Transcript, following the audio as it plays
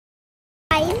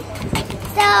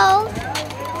So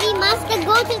we must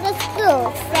go to the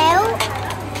school. So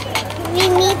we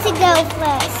need to go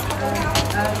first.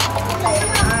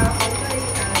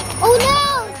 Oh no!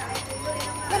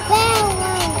 The bell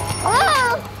rang.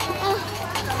 Oh!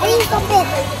 I didn't stop it.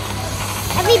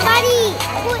 Everybody,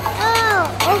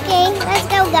 okay, let's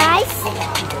go, guys.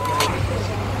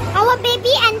 Our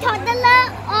baby and toddler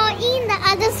are in the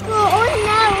other school. Oh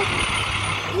no!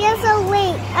 We are so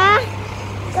late.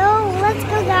 So let's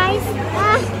go, guys.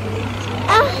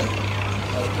 Oh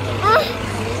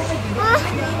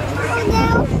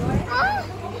no!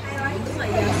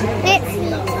 Let's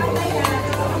see.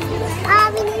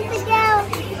 We need to go.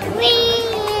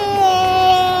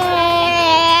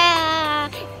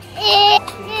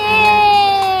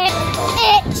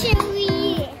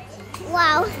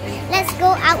 Wow, let's go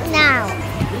out now.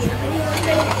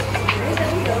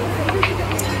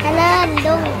 Hello,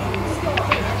 don't.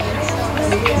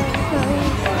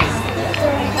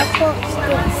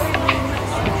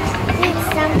 Need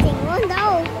something. Oh no.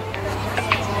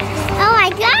 Oh my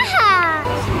god.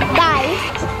 Bye.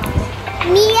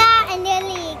 Mia and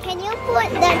Lily, can you put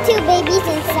the two babies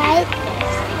inside?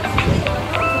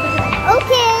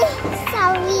 Okay,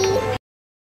 sorry.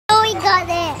 Oh, we got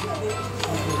it.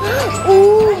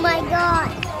 Oh my god.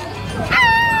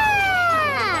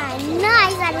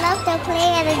 Nice. I love to play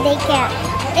at the daycare.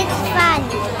 It's fun.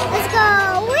 Let's go.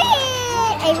 Whee!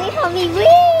 Hey, wait for me.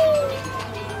 Whee!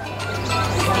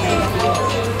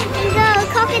 Let's go.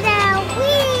 Crocodile.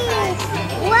 Whee!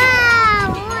 Wow.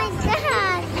 Oh my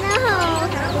god. No.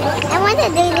 I want to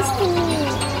do this thingy.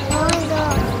 Oh my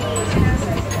god.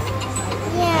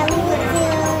 Yeah, we need to.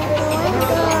 Oh my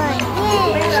god.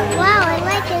 Yeah. Wow, I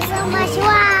like it so much.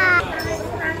 Wow.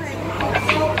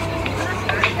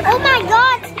 Oh my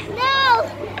god. No.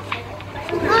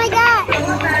 Oh my god.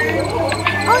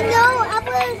 Oh no. Our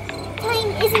time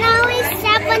is now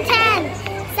 7:10.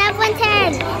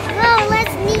 7:10. Oh,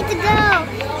 let's need to go.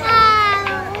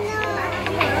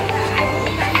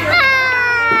 No.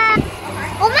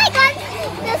 Oh my god.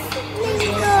 This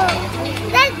go.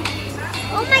 That.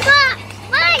 Oh my god.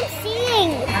 What am I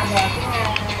seeing?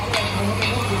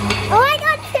 Oh my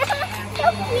god. So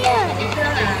cute.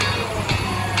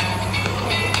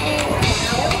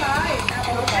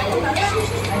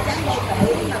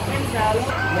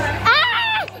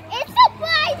 It's so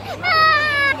bright!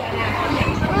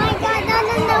 Oh my god,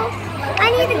 no. I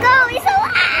need to go. It's so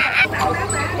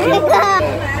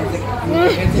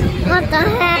What the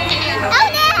heck? Oh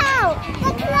no!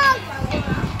 The clock!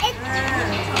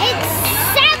 It's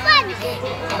 7!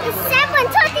 It's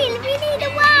 7:30. We need to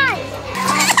run!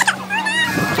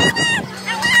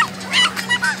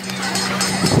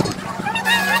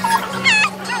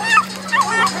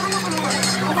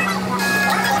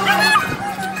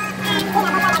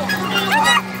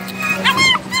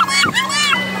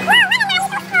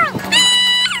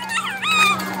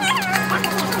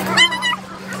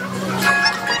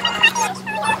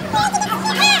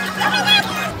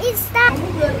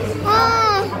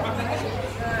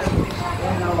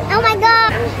 Oh my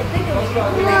god!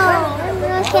 No,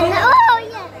 oh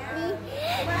yeah.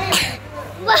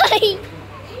 Bye.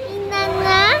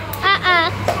 Nana.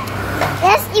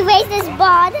 Let's erase this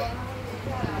board.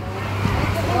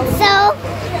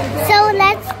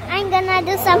 I'm gonna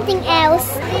do something else.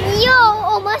 You're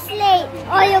almost late.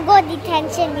 Or you go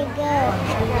detention, you go.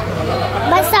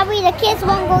 But sorry, the kids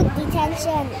won't go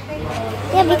detention.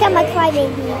 They'll become a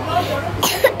crybaby.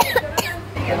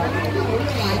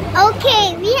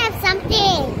 Okay, we have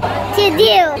something to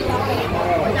do.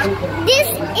 This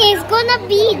is gonna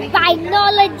be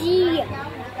biology.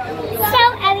 So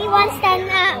everyone stand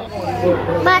up.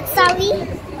 But sorry,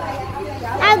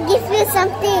 I'll give you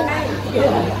something.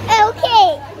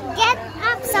 Okay, get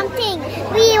up something.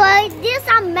 We will do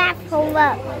some math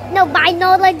homework. No,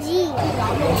 biology.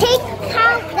 Take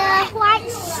out the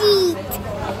white sheet.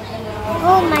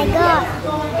 Oh my god.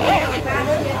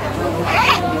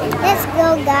 Let's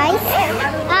go, guys.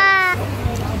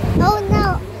 Oh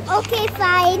no. Okay,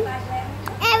 fine.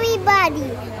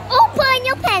 Everybody, open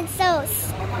your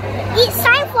pencils. It's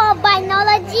time for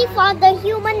biology for the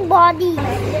human body.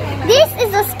 This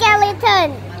is a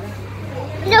skeleton.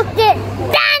 Look at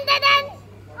dun.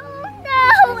 Oh no,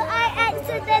 I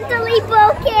accidentally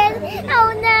broke it.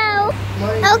 Oh no.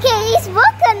 Okay, it's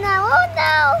broken now. Oh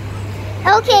no.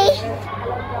 Okay.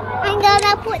 I'm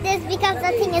gonna put this because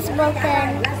the thing is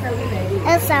broken.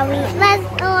 Oh, sorry.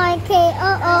 Okay.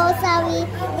 Sorry.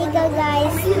 We go,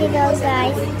 guys. We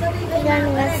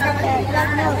don't mess up.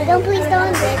 No, please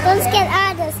don't scare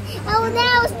others. Oh no,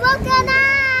 it's broken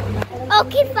up.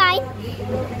 Okay, fine.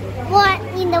 What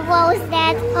in the world is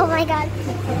that? Oh my god.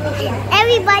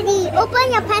 Everybody,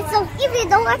 open your pencil. If you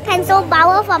don't have pencil,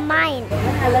 borrow from mine.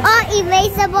 Or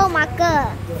erasable marker.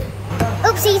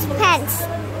 Oopsie's pens.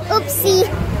 Oopsie.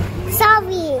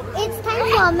 Sorry. It's time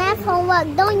for math homework.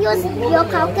 Don't use your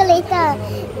calculator.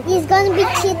 It's gonna be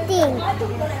cheating.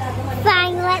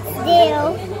 Fine, let's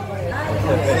deal.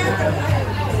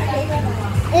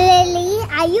 Lily,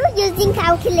 are you using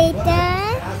calculator?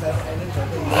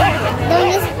 Don't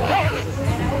use.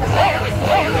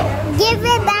 Give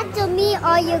it back to me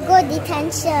or you go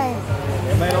detention.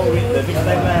 Oh.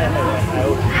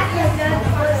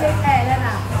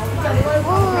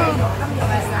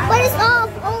 What is off?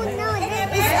 Oh no, that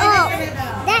is off.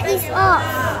 That is off.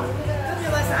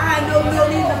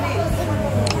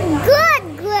 Good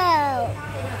girl.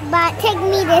 But take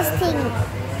me this thing.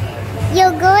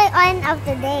 You're going on of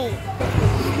the day.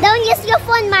 Don't use your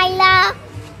phone, Myla,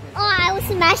 or I will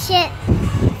smash it.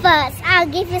 First, I'll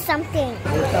give you something.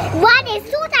 What is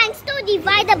 2 times 2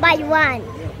 divided by 1?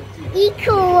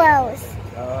 Equals.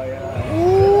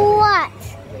 What?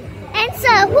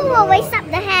 Answer. Who will raise up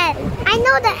the hand? I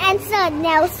know the answer,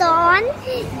 Nelson.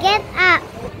 Get up.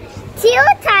 2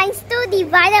 times 2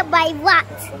 divided by what?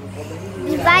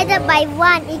 Divided by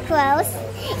 1 equals.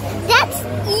 That's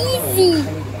easy.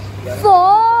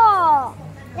 4.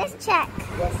 Let's check.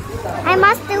 I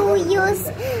must still use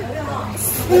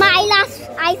my last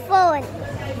iPhone.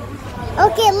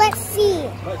 Okay, let's see.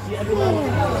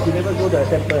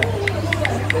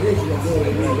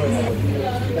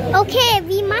 Okay,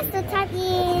 we must type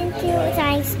in 2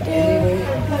 times 2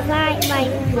 divided by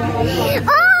 1.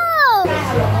 Oh!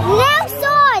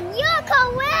 Nelson, you're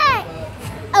correct!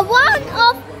 A round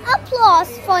of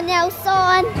applause for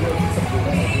Nelson.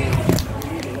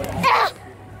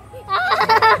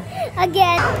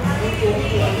 Again.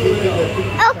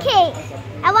 Okay,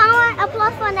 I want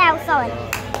applause for Nelson.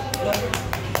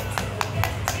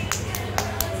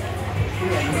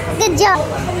 Good job.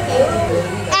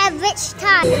 Average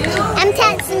time. I'm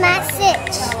text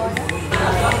message.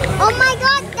 Oh my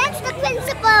god, that's the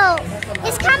principal.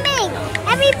 It's coming.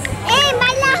 Hey,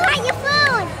 Myla, hide your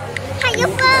phone. Hide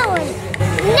your phone.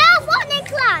 No phone in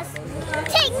class.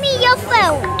 Take me your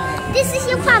phone. This is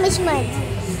your punishment.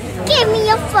 Give me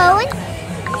your phone.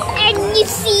 And you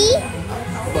see?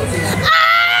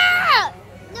 Ah!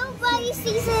 Nobody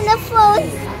sees in the phone.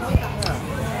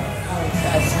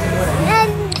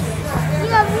 And you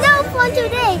have no phone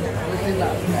today.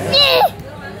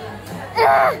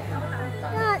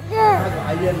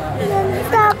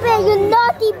 Stop it, you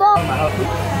naughty boy.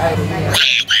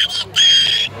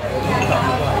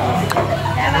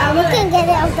 You can get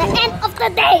it at the end of the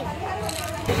day.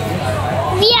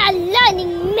 We are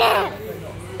learning math.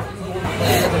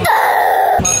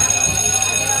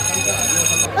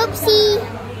 Oopsie.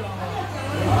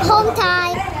 Home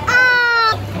time.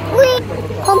 Wait.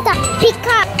 Home time. Pick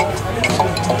up.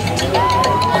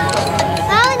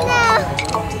 Oh no.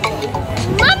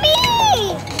 Mommy!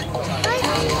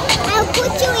 I'll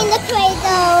put you in the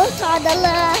cradle,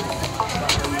 toddler.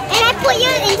 And I put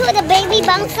you into the baby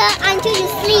bunker until you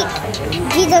sleep.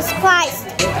 Jesus Christ.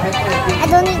 I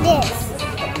don't need this.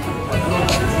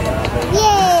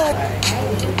 Yay.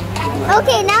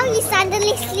 Okay, now you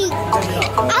suddenly sleep.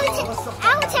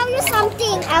 I'll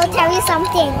tell you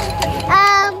something.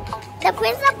 The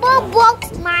principal broke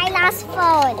my last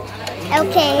phone.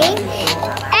 Okay?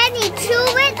 And he threw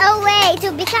it away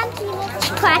to become Teenage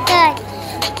Cracker.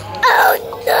 Oh no!